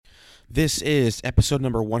This is episode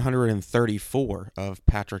number 134 of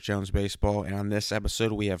Patrick Jones Baseball, and on this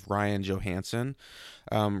episode we have Ryan Johansen.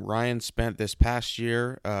 Ryan spent this past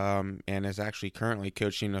year and is actually currently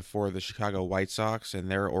coaching for the Chicago White Sox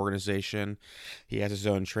and their organization. He has his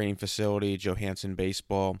own training facility, Johansen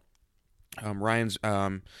Baseball. Ryan's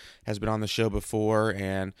has been on the show before,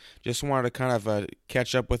 and just wanted to kind of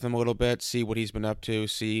catch up with him a little bit, see what he's been up to,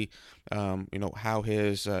 see how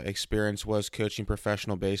his experience was coaching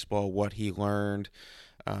professional baseball, what he learned,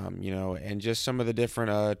 and just some of the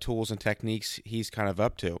different tools and techniques he's kind of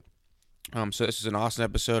up to. So this is an awesome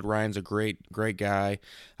episode. Ryan's a great guy.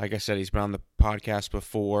 Like I said, he's been on the podcast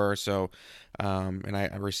before. So, and I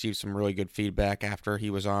received some really good feedback after he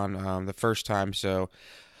was on the first time. So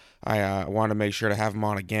I wanted to make sure to have him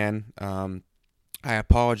on again. I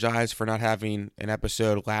apologize for not having an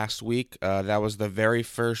episode last week. That was the very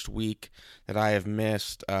first week that I have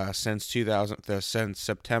missed since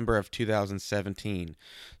September of 2017.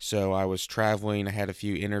 So I was traveling. I had a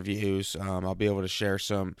few interviews. I'll be able to share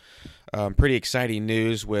some pretty exciting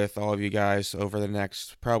news with all of you guys over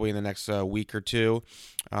probably in the next week or two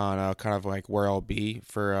on kind of like where I'll be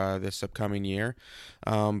for this upcoming year.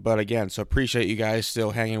 But again, so appreciate you guys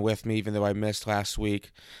still hanging with me, even though I missed last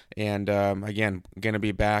week. And again, going to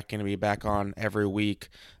be back on every week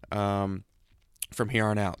from here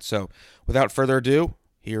on out. So without further ado,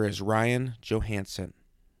 here is Ryan Johansen.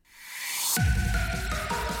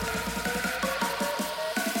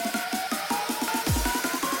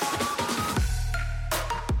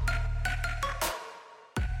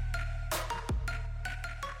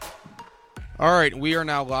 All right, we are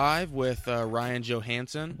now live with Ryan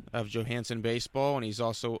Johansen of Johansen Baseball, and he's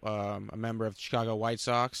also a member of the Chicago White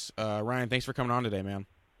Sox. Ryan, thanks for coming on today, man.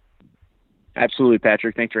 Absolutely,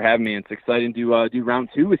 Patrick. Thanks for having me. It's exciting to do round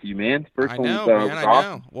two with you, man. I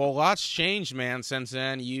know. Well, lots changed, man, since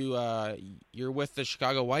then. You're with the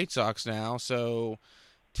Chicago White Sox now, so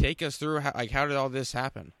take us through how did all this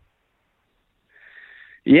happen?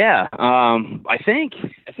 Yeah, I think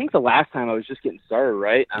the last time I was just getting started,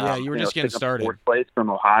 right? Yeah, you were just getting started. Fourth place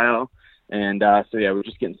from Ohio, and so yeah, we're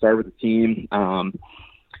just getting started with the team.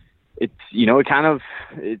 It's kind of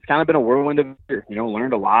been a whirlwind of year.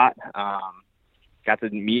 Learned a lot. Got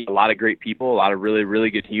to meet a lot of great people, a lot of really,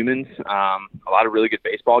 really good humans, a lot of really good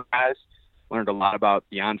baseball guys. Learned a lot about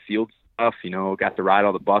the on-field stuff. Got to ride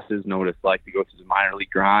all the buses, know what it's like to go through the minor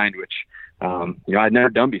league grind, which I'd never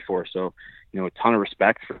done before. So a ton of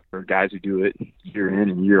respect for guys who do it year in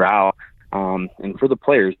and year out. And for the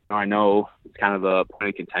players, I know it's kind of a point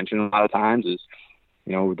of contention a lot of times is,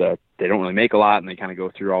 that they don't really make a lot and they kind of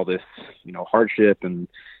go through all this, hardship and,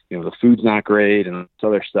 the food's not great and this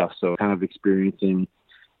other stuff. So kind of experiencing,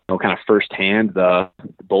 kind of firsthand the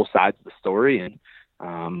both sides of the story. And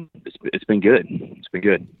it's been good. It's been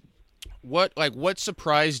good. What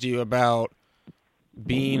surprised you about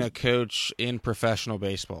being a coach in professional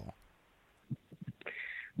baseball?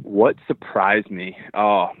 What surprised me?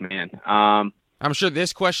 Oh, man. I'm sure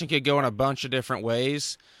this question could go in a bunch of different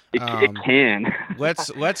ways. It can.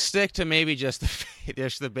 let's stick to maybe just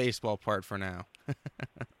the baseball part for now.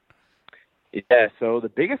 Yeah, so the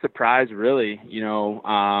biggest surprise really,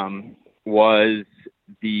 was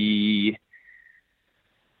the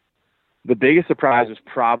biggest surprise was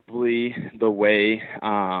probably the way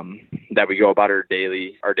that we go about our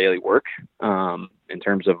daily work in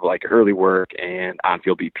terms of like early work and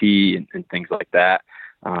on-field BP and things like that.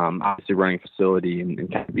 Obviously running a facility and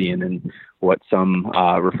kind of being in what some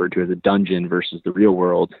refer to as a dungeon versus the real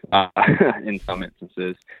world in some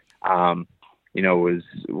instances, was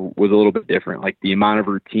a little bit different. Like the amount of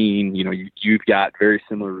routine, you've got very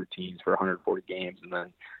similar routines for 140 games, and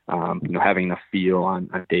then having enough feel on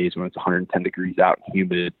days when it's 110 degrees out and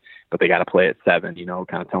humid, but they got to play at 7,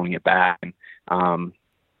 kind of toning it back.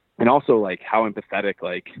 And also like how empathetic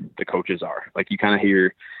like the coaches are. Like you kind of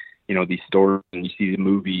hear, these stories and you see the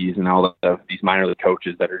movies and all of these minor league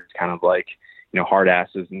coaches that are kind of like, hard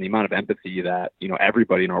asses, and the amount of empathy that,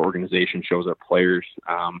 everybody in our organization shows our players,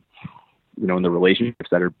 and the relationships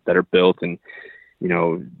that are built, and,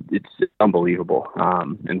 it's unbelievable.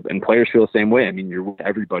 And players feel the same way. I mean, you're with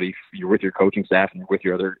everybody, you're with your coaching staff and you're with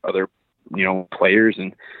your other, players,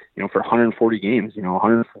 and, for 140 games,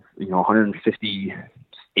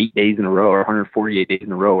 158 days in a row or 148 days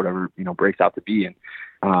in a row, whatever, breaks out to be. And,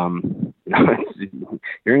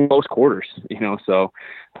 you're in close quarters, so,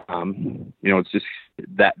 it's just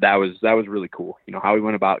that was really cool. How we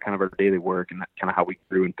went about kind of our daily work and that kind of how we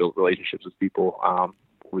grew and built relationships with people,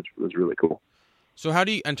 was really cool. So how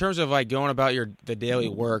do you, in terms of like going about the daily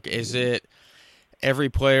work, is it every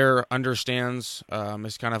player understands,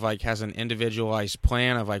 is kind of like has an individualized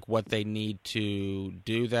plan of like what they need to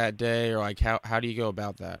do that day, or like how do you go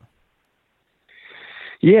about that?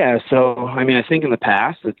 Yeah, so I mean, I think in the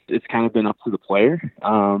past it's kind of been up to the player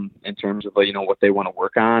in terms of what they want to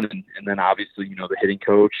work on, and then obviously the hitting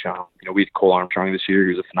coach. We had Cole Armstrong this year.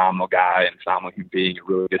 He was a phenomenal guy and phenomenal human being, a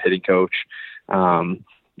really good hitting coach.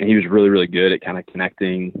 And he was really, really good at kind of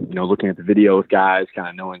connecting, looking at the video with guys, kind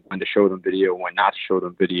of knowing when to show them video, when not to show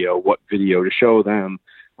them video, what video to show them,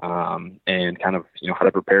 and kind of, how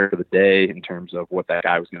to prepare for the day in terms of what that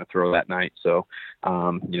guy was going to throw that night. So,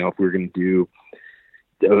 if we were going to do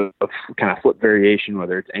a kind of flip variation,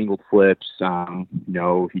 whether it's angled flips, he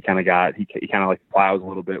kind of like plows a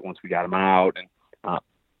little bit once we got him out, and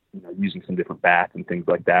using some different bats and things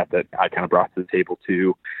like that I kind of brought to the table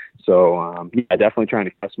too. So definitely trying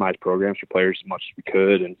to customize programs for players as much as we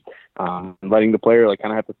could, and letting the player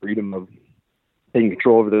kind of have the freedom of taking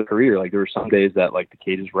control over their career. Like there were some days that the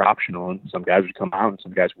cages were optional, and some guys would come out and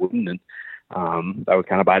some guys wouldn't, and that was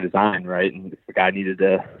kind of by design, right? And if the guy needed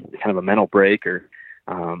kind of a mental break, or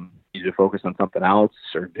needed to focus on something else,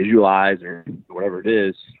 or visualize, or whatever it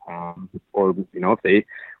is, or if they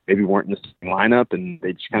maybe weren't in the same lineup and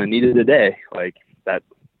they just kind of needed a day, like that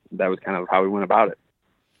was kind of how we went about it.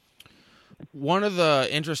 One of the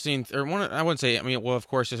interesting, I wouldn't say, well, of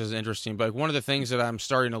course this is interesting, but one of the things that I'm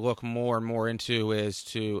starting to look more and more into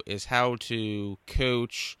is how to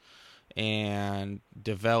coach and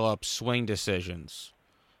develop swing decisions.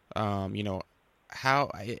 How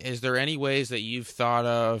is there any ways that you've thought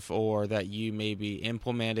of, or that you maybe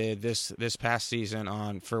implemented this past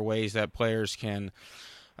season for ways that players can,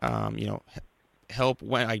 help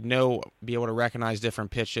when be able to recognize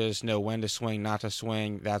different pitches, know when to swing, not to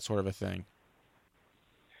swing, that sort of a thing?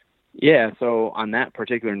 Yeah. So on that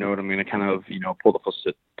particular note, I'm going to kind of,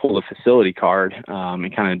 pull the facility card,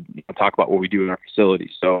 and kind of talk about what we do in our facility.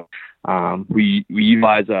 So, we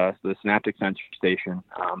utilize, the Synaptic Sensory Station.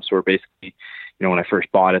 So we're basically, when I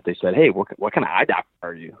first bought it, they said, "Hey, what kind of eye doctor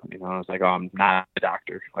are you?" I was like, "Oh, I'm not a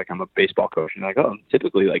doctor. I'm a baseball coach." And they're like, "Oh,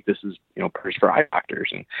 typically this is, for eye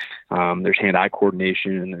doctors." And, there's hand-eye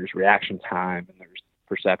coordination, and there's reaction time, and there's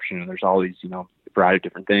perception, and there's all these, variety of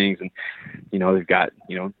different things. And, they've got,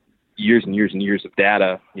 years and years and years of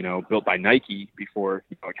data, built by Nike before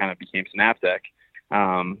it kind of became Synaptech,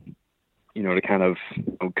 to kind of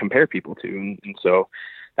compare people to. And so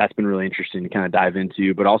that's been really interesting to kind of dive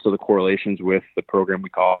into, but also the correlations with the program we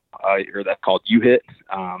call, or that's called UHIT.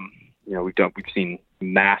 We've seen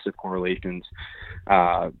massive correlations,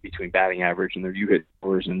 between batting average and their UHIT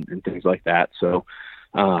scores and things like that. So,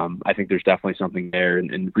 I think there's definitely something there.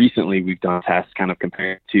 And recently we've done tests kind of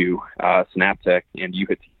comparing to, Synaptech and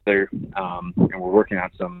UHIT together. And we're working on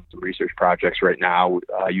some research projects right now,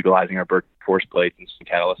 utilizing our Berkeley force plates and some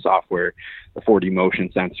Catalyst software, the 4D motion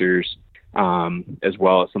sensors, as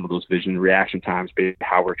well as some of those vision reaction times, based on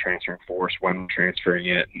how we're transferring force, when we're transferring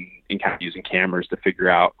it, and kind of using cameras to figure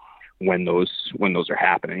out when those are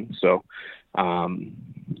happening. So,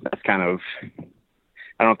 that's kind of,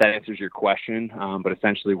 I don't know if that answers your question, but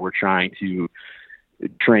essentially we're trying to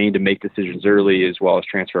train to make decisions early, as well as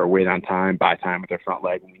transfer our weight on time, buy time with our front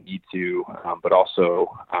leg when we need to, but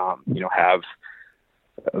also, have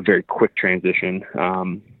a very quick transition,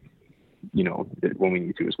 when we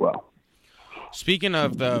need to as well. Speaking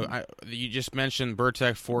of you just mentioned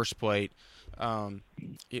Bertec force plate,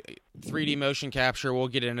 3D motion capture. We'll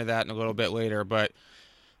get into that in a little bit later, but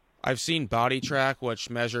I've seen Body Track, which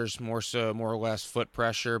measures more or less foot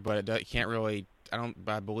pressure, but it can't really.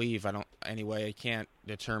 I can't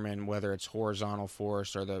determine whether it's horizontal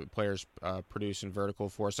force or the players producing vertical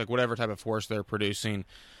force, like whatever type of force they're producing.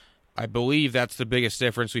 I believe that's the biggest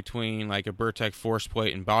difference between like a Bertec force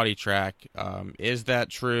plate and Body Track. Is that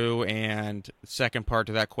true? And second part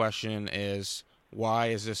to that question is, why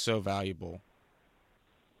is this so valuable?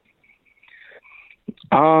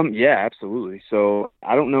 Yeah, absolutely. So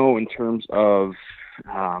I don't know in terms of,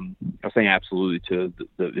 I was saying absolutely to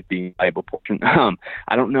the being valuable portion.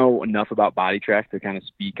 I don't know enough about Body Track to kind of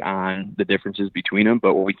speak on the differences between them,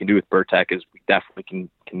 but what we can do with Bertec is we definitely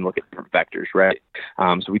can look at different vectors, right?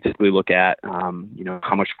 So we typically look at,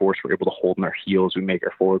 how much force we're able to hold in our heels. We make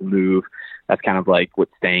our forward move. That's kind of like what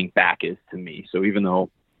staying back is to me. So even though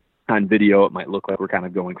on video it might look like we're kind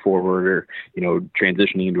of going forward or,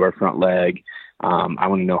 transitioning into our front leg, I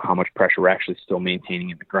want to know how much pressure we're actually still maintaining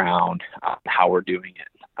in the ground, how we're doing it.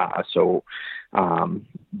 So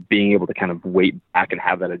being able to kind of weight back and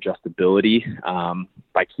have that adjustability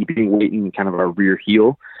by keeping weight in kind of our rear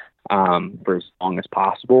heel for as long as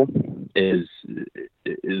possible is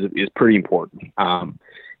pretty important.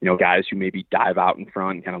 guys who maybe dive out in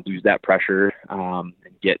front and kind of lose that pressure and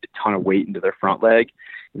get a ton of weight into their front leg.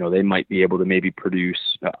 They might be able to maybe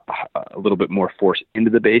produce a little bit more force into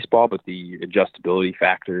the baseball, but the adjustability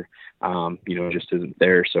factor, just isn't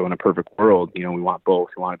there. So in a perfect world, we want both.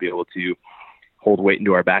 We want to be able to hold weight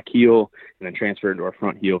into our back heel and then transfer it into our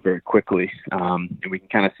front heel very quickly. And we can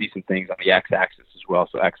kind of see some things on the x-axis as well.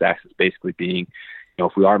 So x-axis basically being,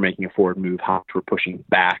 if we are making a forward move, how much we're pushing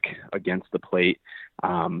back against the plate,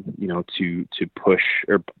 to push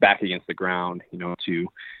or back against the ground, to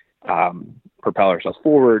propel ourselves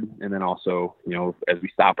forward. And then also, as we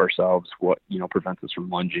stop ourselves, what, prevents us from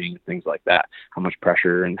lunging, things like that, how much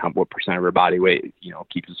pressure and what percent of our body weight,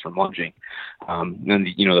 keeps us from lunging. Then,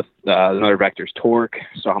 another vector is torque.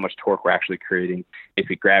 So how much torque we're actually creating if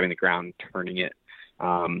we're grabbing the ground and turning it.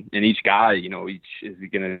 And each guy, each is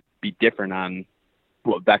going to be different on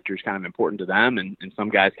what vector is kind of important to them. And some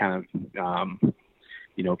guys kind of,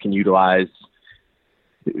 can utilize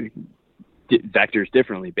vectors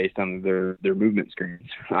differently based on their movement screens.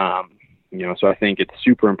 So I think it's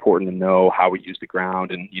super important to know how we use the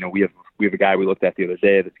ground. And, we have a guy we looked at the other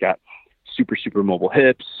day that's got super, super mobile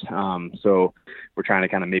hips. So we're trying to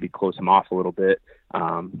kind of maybe close him off a little bit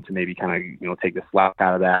to maybe kind of, take the slack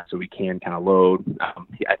out of that so we can kind of load.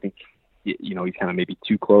 I think, he's kind of maybe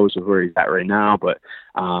too close with where he's at right now, but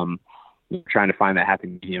trying to find that happy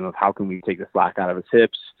medium of how can we take the slack out of his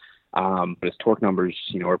hips. But his torque numbers,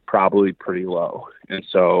 are probably pretty low. And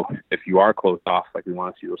so if you are closed off, like we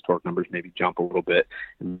want to see those torque numbers maybe jump a little bit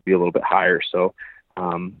and be a little bit higher. So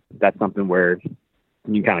that's something where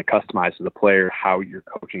you kind of customize to the player how you're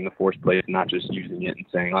coaching the force plate, not just using it and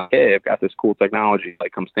saying, like, hey, I've got this cool technology,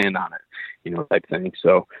 like come stand on it, type thing.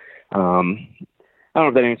 So I don't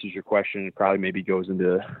know if that answers your question. It probably maybe goes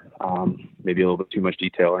into maybe a little bit too much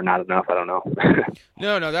detail or not enough. I don't know.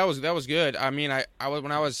 No, that was good. I mean, I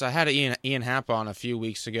had Ian Happ on a few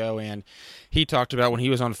weeks ago, and he talked about when he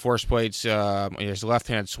was on force plates, his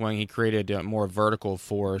left-handed swing, he created more vertical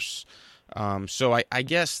force. So I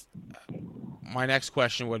guess my next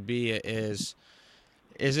question would be is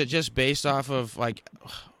it just based off of, like,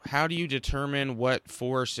 how do you determine what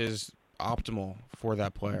force is optimal for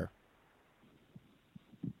that player?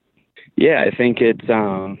 Yeah, I think it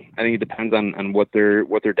depends on what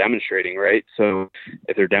they're demonstrating, right? So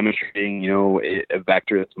if they're demonstrating, a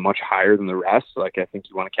vector that's much higher than the rest, like I think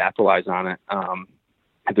you want to capitalize on it.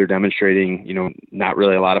 If they're demonstrating, not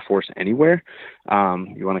really a lot of force anywhere,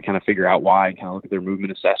 you want to kind of figure out why and kind of look at their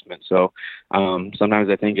movement assessment. So sometimes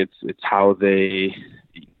I think it's how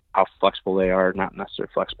flexible they are, not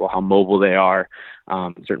necessarily flexible, how mobile they are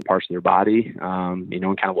in certain parts of their body, and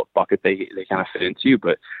kind of what bucket they kind of fit into.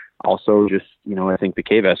 But also just, I think the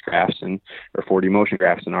KVS graphs or 4D motion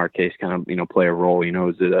graphs in our case kind of, play a role.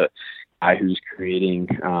 Is it a guy who's creating,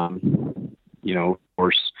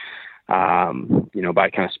 force, by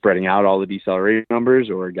kind of spreading out all the deceleration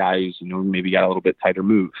numbers, or a guy who's, maybe got a little bit tighter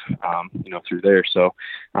move, through there. So,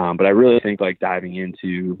 but I really think like diving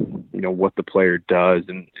into, what the player does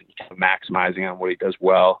and kind of maximizing on what he does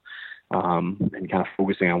well, and kind of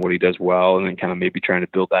focusing on what he does well, and then kind of maybe trying to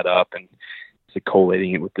build that up and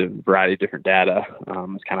collating it with the variety of different data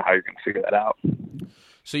is kind of how you're going to figure that out.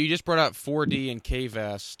 So you just brought up 4D and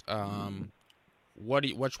KVest.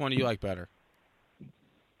 Which one do you like better?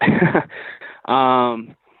 I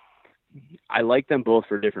like them both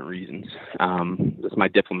for different reasons. That's my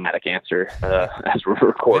diplomatic answer as we're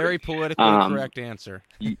recording. Very politically correct answer.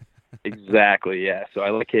 Exactly, yeah. So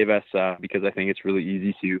I like KVS because I think it's really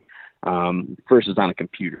easy to first is on a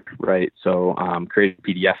computer, right? So create a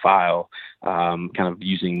PDF file, kind of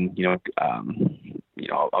using,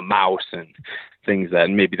 a mouse and things that,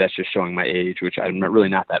 and maybe that's just showing my age, which I'm really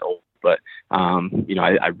not that old, but,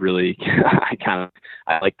 I really,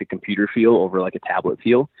 I like the computer feel over like a tablet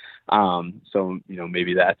feel. So,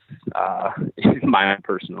 maybe that's my own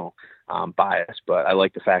personal bias, but I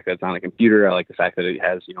like the fact that it's on a computer. I like the fact that it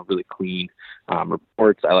has, really clean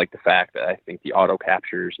reports. I like the fact that I think the auto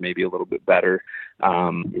captures maybe a little bit better,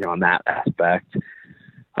 on that aspect.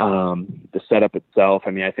 The setup itself,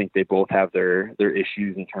 I think they both have their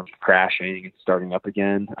issues in terms of crashing and starting up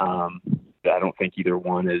again. I don't think either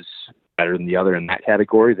one is better than the other in that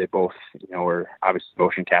category. They both, are obviously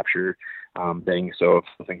motion capture things. So if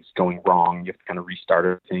something's going wrong, you have to kind of restart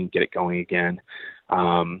everything, get it going again.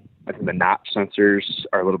 I think the notch sensors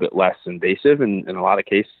are a little bit less invasive, and in a lot of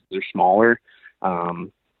cases they're smaller.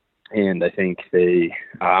 And I think they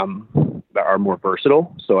are more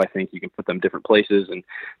versatile. So I think you can put them different places. And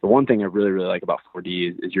the one thing I really, really like about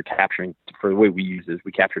 4D is you're capturing, for the way we use it, is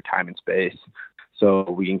we capture time and space. So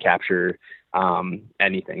we can capture,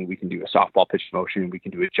 anything. We can do a softball pitch motion. We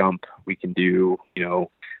can do a jump. We can do,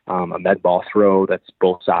 a med ball throw that's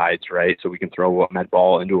both sides, right? So we can throw a med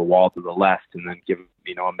ball into a wall to the left and then give,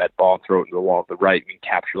 a med ball and throw it into the wall to the right. We can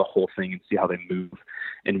capture the whole thing and see how they move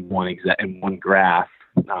in one graph,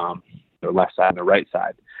 the left side and the right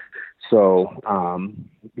side. So,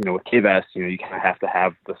 with KVS, you kind of have to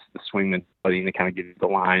have the swing mentality to kind of give you the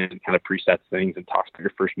line and kind of presets things and talks about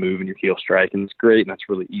your first move and your heel strike. And it's great. And that's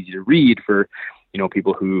really easy to read for,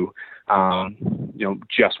 people who,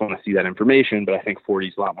 just want to see that information. But I think 4D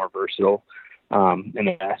is a lot more versatile in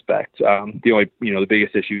that aspect. The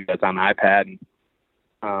biggest issue that's on the iPad and,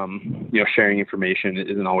 sharing information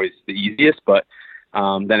isn't always the easiest. But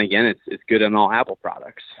then again, it's good on all Apple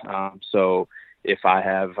products. So if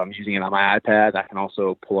I'm using it on my iPad, I can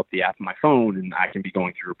also pull up the app on my phone and I can be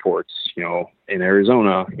going through reports, in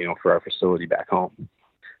Arizona, for our facility back home,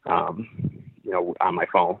 on my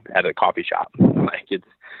phone at a coffee shop.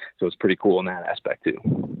 So it's pretty cool in that aspect too.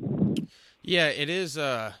 Yeah, it is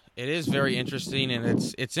very interesting, and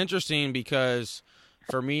it's interesting because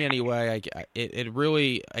for me anyway, it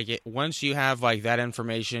really once you have like that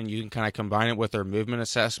information, you can kind of combine it with their movement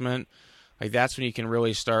assessment. Like that's when you can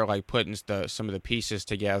really start like putting some of the pieces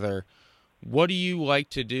together. What do you like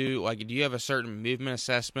to do? Like, do you have a certain movement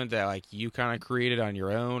assessment that like you kind of created on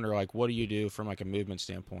your own, or like what do you do from like a movement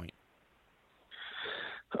standpoint?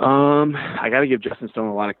 I got to give Justin Stone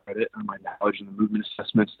a lot of credit on my knowledge in the movement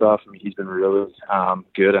assessment stuff. I mean, he's been really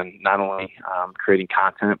good on not only creating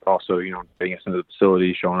content, but also, getting us into the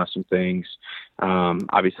facility, showing us some things.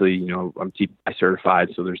 Obviously, I'm TPI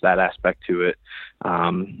certified, so there's that aspect to it.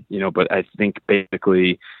 But I think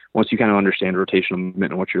basically once you kind of understand rotational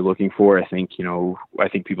movement and what you're looking for, I think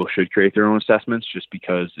people should create their own assessments just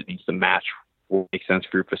because it needs to match what makes sense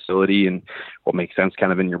for your facility and what makes sense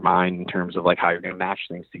kind of in your mind in terms of like how you're going to match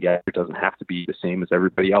things together. It doesn't have to be the same as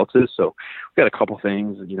everybody else's. So we've got a couple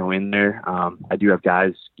things, in there. I do have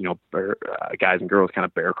guys, guys and girls kind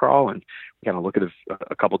of bear crawl, and we kind of look at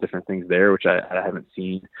a couple different things there, which I haven't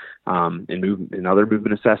seen in other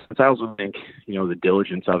movement assessments. I also think, the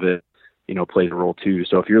diligence of it, plays a role too.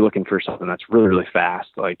 So if you're looking for something that's really, really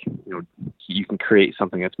fast, like, you can create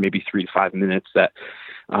something that's maybe 3 to 5 minutes that,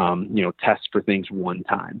 tests for things one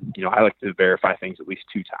time. I like to verify things at least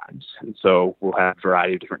 2 times. And so we'll have a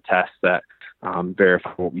variety of different tests that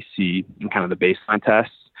verify what we see in kind of the baseline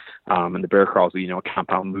tests. And the bear crawl is, a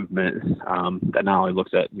compound movement that not only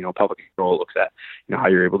looks at, pelvic control, it looks at, how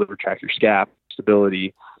you're able to retract your scap,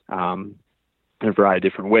 stability, in a variety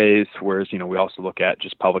of different ways. Whereas, we also look at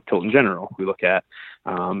just pelvic tilt in general. We look at,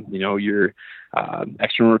 your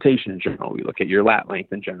external rotation in general. We look at your lat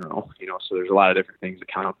length in general, so there's a lot of different things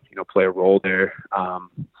that kind of, play a role there.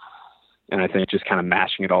 And I think just kind of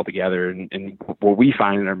mashing it all together. And what we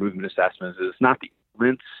find in our movement assessments is not the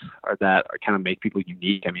elements that kind of make people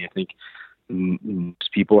unique. I mean, I think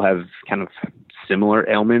most people have kind of similar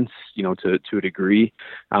ailments, to a degree.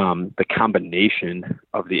 The combination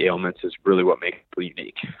of the ailments is really what makes people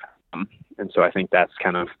unique. And so I think that's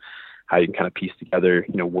kind of how you can kind of piece together,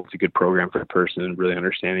 what's a good program for a person and really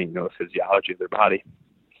understanding, the physiology of their body.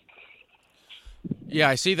 Yeah,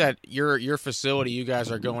 I see that your facility, you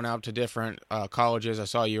guys are going out to different colleges. I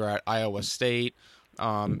saw you were at Iowa State.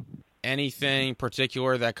 Anything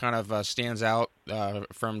particular that kind of stands out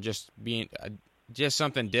from just being just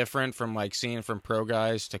something different from like seeing from pro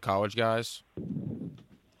guys to college guys?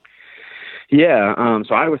 Yeah,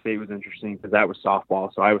 so Iowa State was interesting because that was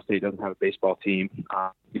softball. So Iowa State doesn't have a baseball team.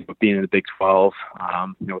 Being in the Big 12,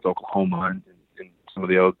 with Oklahoma and some of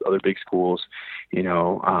the other big schools, they're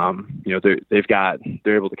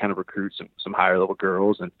able to kind of recruit some higher level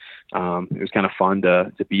girls, and it was kind of fun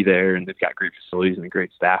to be there. And they've got great facilities and a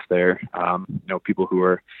great staff there. People who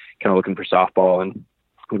are kind of looking for softball and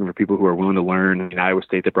looking for people who are willing to learn. In Iowa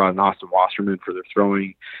State, they brought in Austin Wasserman for their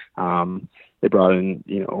throwing. They brought in,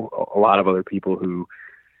 a lot of other people who,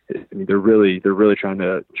 they're really trying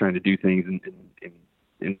to do things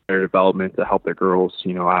in their development to help their girls,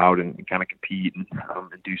 out and kind of compete and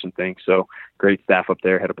do some things. So great staff up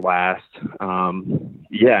there, had a blast.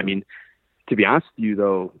 To be honest with you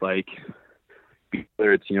though, like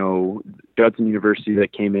whether it's, Judson University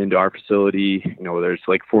that came into our facility, whether it's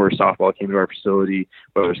like Forest softball that came to our facility,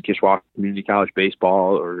 whether it's Kishwaukee Community College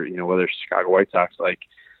baseball, or, whether it's Chicago White Sox, like,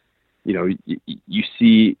 you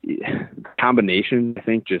see the combination, I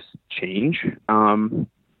think, just change.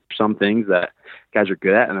 Some things that guys are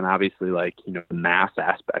good at, and then obviously like, the mass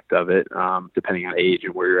aspect of it, depending on age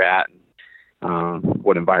and where you're at and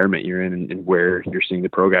what environment you're in and where you're seeing the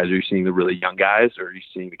pro guys. Are you seeing the really young guys, or are you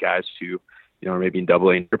seeing the guys who, are maybe in AA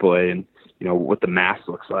and AAA? And, what the mass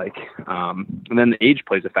looks like. And then the age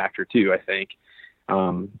plays a factor too, I think.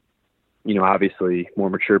 Obviously more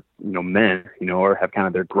mature, men, or have kind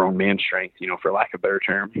of their grown man strength, for lack of a better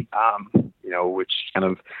term, which kind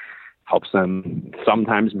of helps them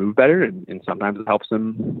sometimes move better and sometimes it helps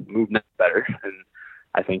them move not better. And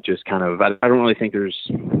I think just kind of, I don't really think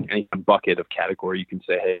there's any bucket of category you can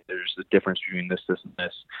say, hey, there's a difference between this, and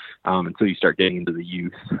this, until you start getting into the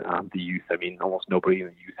youth. I mean, almost nobody in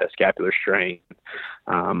the youth has scapular strength.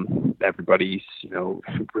 Everybody's,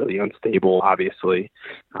 really unstable, obviously,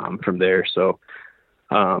 from there. So,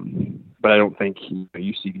 but I don't think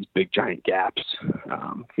you see these big giant gaps,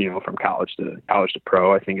 from college to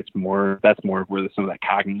pro. I think that's more where some of that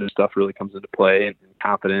cognitive stuff really comes into play, and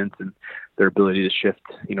confidence and their ability to shift,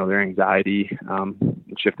 their anxiety, and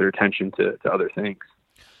shift their attention to other things.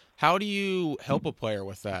 How do you help a player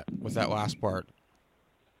with that last part?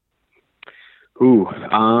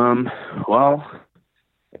 Well,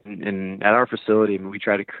 and at our facility, we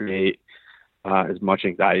try to create as much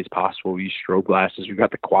anxiety as possible. We use strobe glasses. We've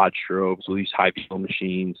got the quad strobes. We'll use high velo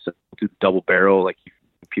machines, do double barrel, like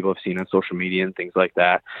people have seen on social media and things like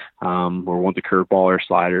that. Where one's a curveball or a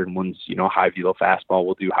slider and one's, high velo fastball.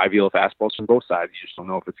 We'll do high velo fastballs from both sides. You just don't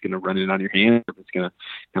know if it's going to run in on your hand or if it's going to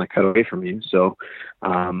kind of cut away from you. So,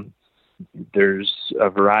 there's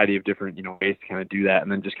a variety of different, ways to kind of do that.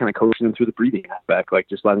 And then just kind of coaching them through the breathing aspect, like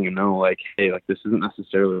just letting them know, like, hey, like, this isn't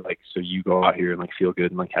necessarily like, so you go out here and like feel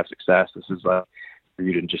good and like have success. This is like for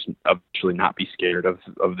you to just eventually not be scared of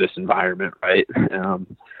this environment. Right.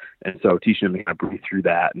 And so teaching them to kind of breathe through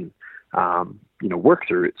that and, work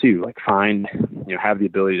through it too, like find, have the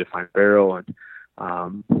ability to find barrel and,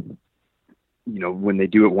 when they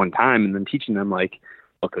do it one time, and then teaching them like,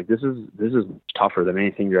 look, like this is tougher than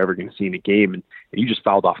anything you're ever going to see in a game. And you just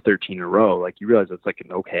fouled off 13 in a row. Like you realize it's like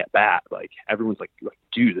an okay at bat. Like everyone's like,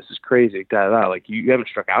 dude, this is crazy. Like you haven't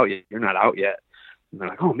struck out yet. You're not out yet. And they're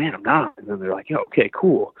like, oh man, I'm not. And then they're like, yeah, okay,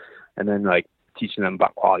 cool. And then like teaching them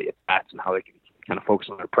about quality at bats and how they can kind of focus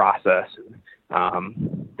on their process and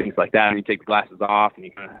things like that. And you take the glasses off and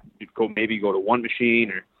you go to one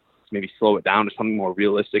machine or maybe slow it down to something more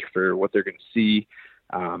realistic for what they're going to see.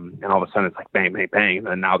 And all of a sudden it's like bang, bang, bang. And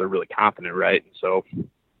then now they're really confident. Right. And so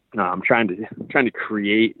I'm trying to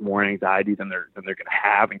create more anxiety than they're going to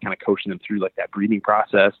have and kind of coaching them through like that breathing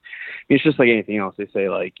process. It's just like anything else. They say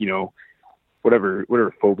like, whatever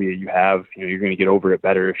phobia you have, you're going to get over it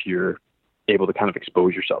better if you're able to kind of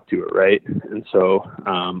expose yourself to it. Right. And so,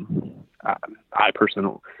 I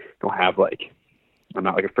personally don't have like, I'm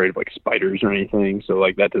not like afraid of like spiders or anything. So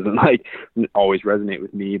like that doesn't like always resonate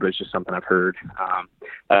with me, but it's just something I've heard.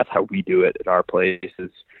 That's how we do it at our place, is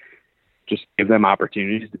just give them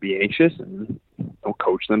opportunities to be anxious and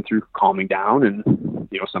coach them through calming down. And,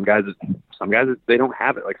 some guys, they don't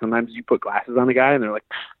have it. Like sometimes you put glasses on a guy and they're like,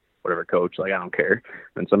 whatever, coach, like, I don't care.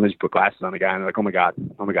 And sometimes you put glasses on a guy and they're like, oh my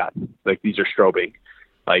God, like these are strobing.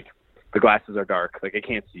 Like the glasses are dark. Like I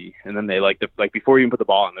can't see. And then they like before you even put the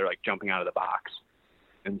ball in, they're like jumping out of the box.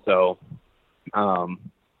 And so,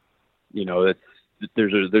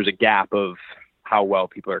 there's a gap of how well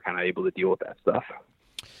people are kind of able to deal with that stuff.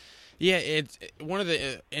 Yeah, it's one of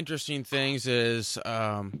the interesting things is,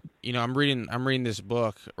 I'm reading this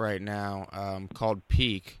book right now called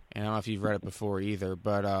Peak, and I don't know if you've read it before either,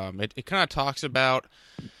 but it kind of talks about.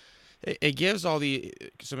 It gives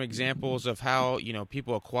some examples of how,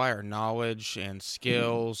 people acquire knowledge and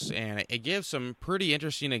skills, and it gives some pretty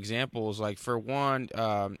interesting examples. Like for one,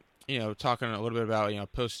 talking a little bit about,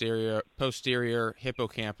 posterior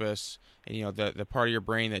hippocampus, and, the part of your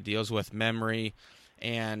brain that deals with memory.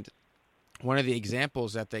 And one of the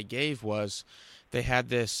examples that they gave was they had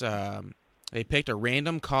this, they picked a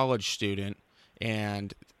random college student,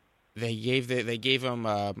 and they gave him,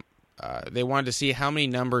 they wanted to see how many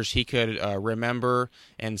numbers he could remember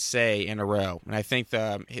and say in a row. And I think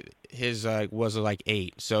his was like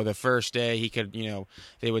 8. So the first day he could,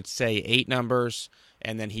 they would say 8 numbers,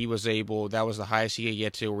 and then that was the highest he could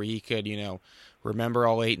get to, where he could, remember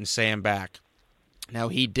all 8 and say them back. Now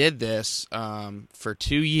he did this for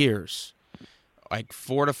 2 years, like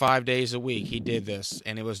 4 to 5 days a week. He did this,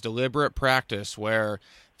 and it was deliberate practice where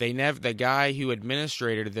the guy who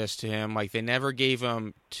administrated this to him, like they never gave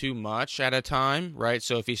him too much at a time, right?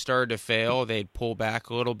 So if he started to fail, they'd pull back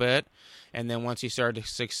a little bit. And then once he started to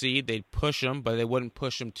succeed, they'd push him, but they wouldn't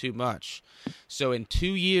push him too much. So in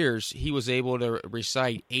 2 years, he was able to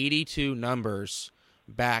recite 82 numbers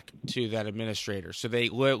back to that administrator. So they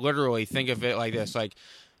literally think of it like this, like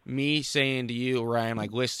me saying to you, Ryan,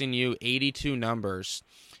 like listing you 82 numbers.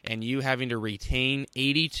 and you having to retain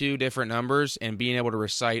 82 different numbers and being able to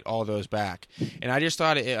recite all those back. And I just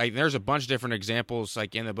thought there's a bunch of different examples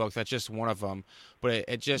like in the book. That's just one of them, but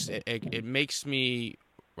it makes me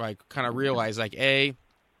like kind of realize like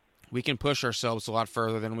we can push ourselves a lot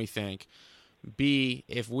further than we think. B,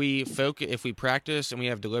 if we practice and we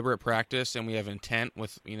have deliberate practice and we have intent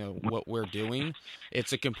with what we're doing,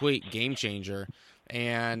 it's a complete game changer.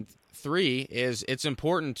 And 3 is it's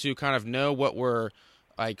important to kind of know what we're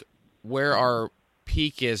like, where our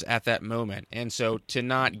peak is at that moment. And so to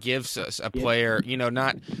not give us a player,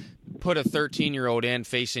 not put a 13-year-old in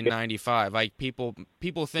facing 95. Like people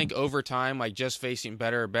think over time, like just facing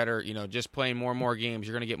better, just playing more and more games,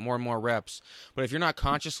 you're going to get more and more reps. But if you're not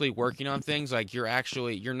consciously working on things, like you're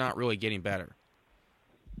not really getting better.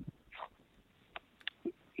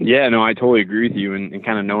 Yeah, no, I totally agree with you, and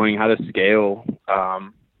kind of knowing how to scale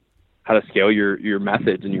your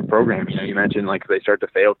methods and your program. You mentioned like if they start to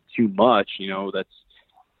fail too much,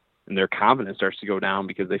 and their confidence starts to go down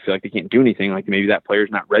because they feel like they can't do anything. Like maybe that player's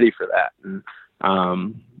not ready for that. And,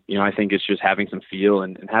 I think it's just having some feel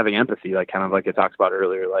and having empathy, like kind of like I talked about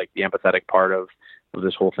earlier, like the empathetic part of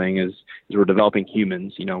this whole thing is we're developing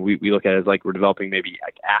humans. We look at it as like we're developing maybe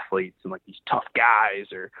like athletes and like these tough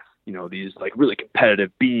guys or, these like really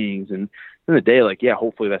competitive beings. And in the day, like, yeah,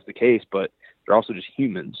 hopefully that's the case, but they're also just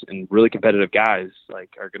humans, and really competitive guys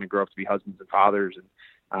like are going to grow up to be husbands and fathers.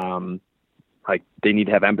 And, like they need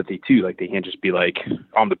to have empathy too. Like they can't just be like,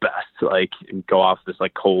 I'm the best, like, and go off this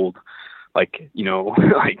like cold, like,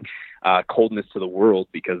 coldness to the world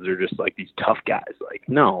because they're just like these tough guys. Like,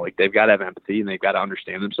 no, like they've got to have empathy and they've got to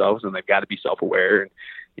understand themselves and they've got to be self-aware, and,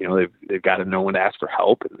 they've got to know when to ask for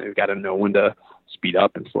help and they've got to know when to speed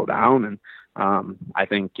up and slow down. And, I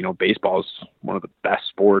think, baseball is one of the best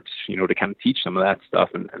sports, to kind of teach some of that stuff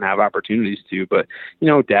and have opportunities to, but,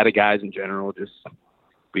 data guys in general just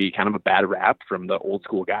be kind of a bad rap from the old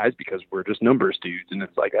school guys because we're just numbers dudes. And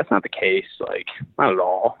it's like, that's not the case. Like, not at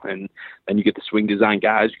all. And then you get the swing design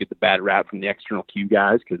guys, you get the bad rap from the external cue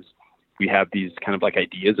guys because we have these kind of like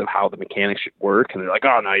ideas of how the mechanics should work. And they're like,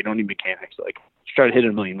 oh no, you don't need mechanics. Like just try to hit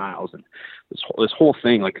it 1,000,000 miles. And this whole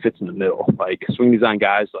thing like fits in the middle. Like swing design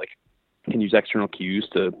guys like can use external cues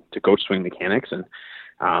to coach swing mechanics. And,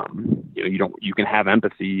 you can have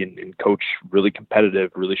empathy and coach really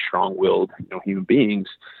competitive, really strong-willed, human beings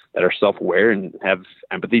that are self-aware and have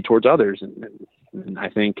empathy towards others. And I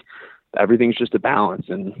think everything's just a balance,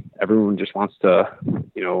 and everyone just wants to,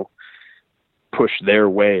 push their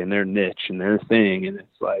way and their niche and their thing. And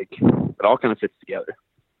it's like, it all kind of fits together.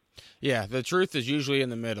 Yeah. The truth is usually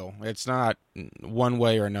in the middle. It's not one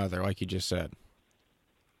way or another, like you just said.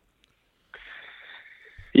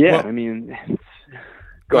 Yeah. Well, I mean,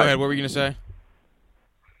 Go ahead. What were you going to say?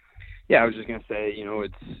 Yeah, I was just going to say,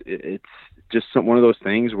 it's just one of those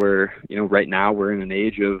things where, right now we're in an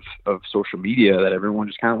age of social media that everyone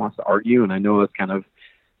just kind of wants to argue. And I know it's kind of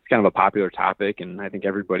a popular topic, and I think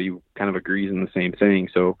everybody kind of agrees on the same thing.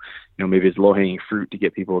 So, maybe it's low hanging fruit to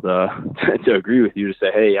get people to agree with you, to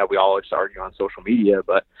say, hey, yeah, we all just argue on social media,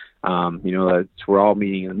 but, we're all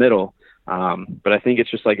meeting in the middle. But I think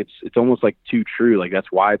it's just like, it's almost like too true. Like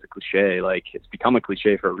that's why it's a cliche. Like it's become a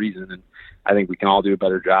cliche for a reason. And I think we can all do a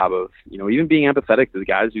better job of, even being empathetic to the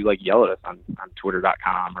guys who like yell at us on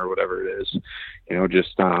twitter.com or whatever it is,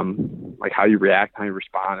 just, like how you react, how you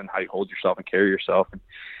respond, and how you hold yourself and carry yourself. And,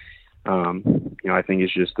 I think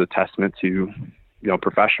it's just a testament to,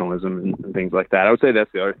 professionalism and things like that. I would say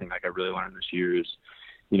that's the other thing like I really learned this year is,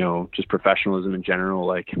 just professionalism in general,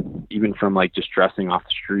 like even from like just dressing off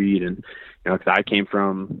the street. And, cause I came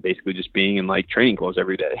from basically just being in like training clothes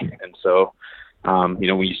every day. And so, when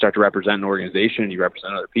you start to represent an organization and you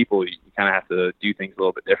represent other people, you kind of have to do things a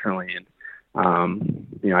little bit differently. And,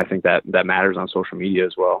 I think that matters on social media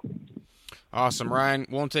as well. Awesome, Ryan.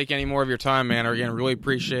 Won't take any more of your time, man. Again, really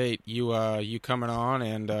appreciate you coming on.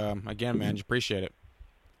 And again, man, just appreciate it.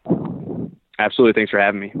 Absolutely. Thanks for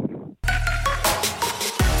having me.